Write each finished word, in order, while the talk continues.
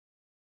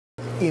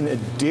in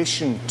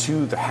addition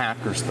to the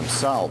hackers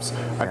themselves,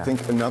 I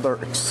think another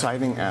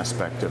exciting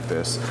aspect of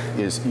this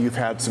is you've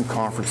had some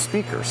conference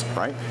speakers,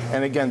 right?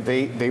 And again,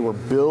 they were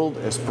billed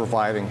as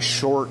providing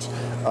short,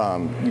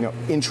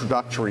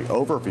 introductory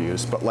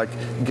overviews, but like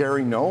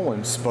Gary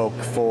Nolan spoke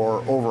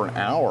for over an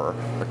hour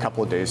a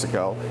couple of days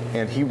ago,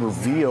 and he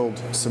revealed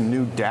some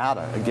new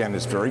data. Again,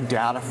 it's very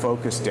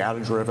data-focused,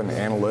 data-driven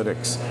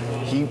analytics.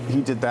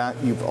 He did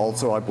that. You've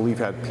also, I believe,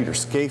 had Peter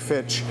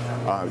Skafich,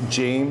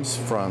 James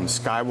from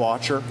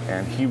Skywatcher,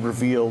 and he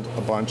revealed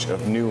a bunch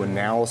of new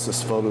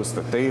analysis photos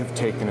that they have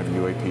taken of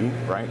UAP,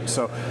 right?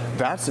 So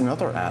that's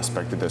another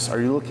aspect of this. Are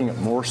you looking at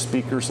more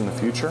speakers in the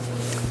future?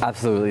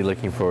 Absolutely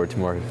looking forward to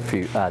more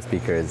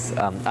speakers.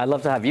 I'd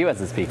love to have you as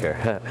a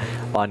speaker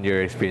on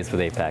your experience with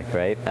APAC,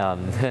 right?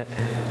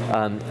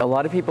 A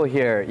lot of people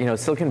here,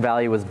 Silicon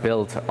Valley was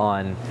built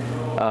on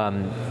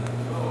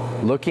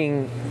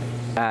looking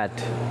at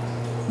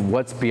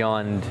what's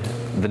beyond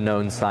the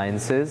known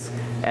sciences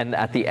and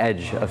at the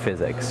edge of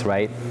physics,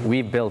 right?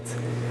 We built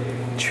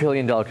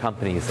trillion-dollar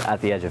companies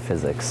at the edge of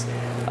physics,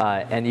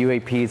 and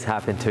UAPs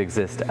happen to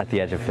exist at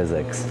the edge of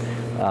physics.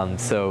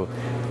 So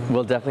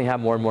we'll definitely have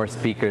more and more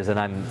speakers, and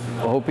I'm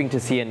hoping to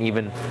see an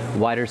even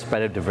wider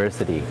spread of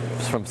diversity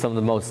from some of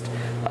the most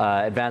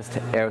advanced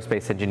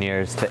aerospace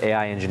engineers to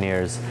AI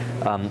engineers,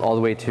 all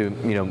the way to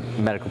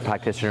medical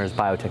practitioners,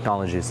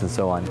 biotechnologists, and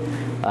so on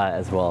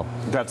as well.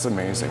 That's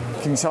amazing.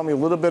 Can you tell me a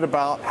little bit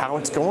about how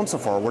it's going so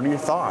far? What are your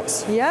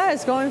thoughts? Yeah,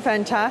 it's going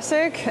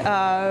fantastic.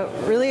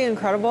 Really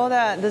incredible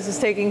that this is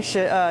taking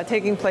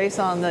place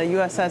on the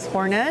USS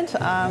Hornet.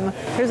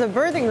 There's a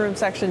birthing room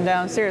section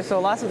downstairs, so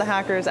lots of the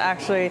hackers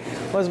actually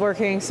was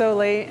working so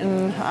late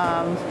and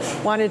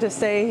wanted to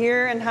stay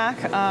here and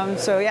hack.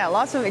 So yeah,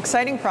 lots of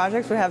exciting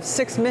projects. We have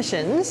 6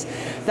 missions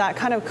that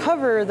kind of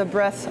cover the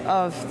breadth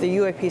of the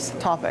UAP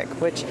topic,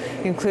 which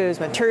includes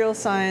material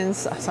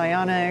science,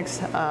 psionics,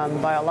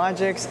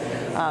 biologics,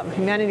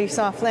 humanity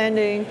soft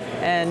landing,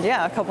 and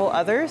yeah, a couple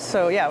others.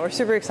 So yeah, we're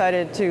super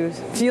excited to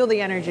feel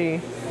the energy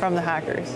from the hackers.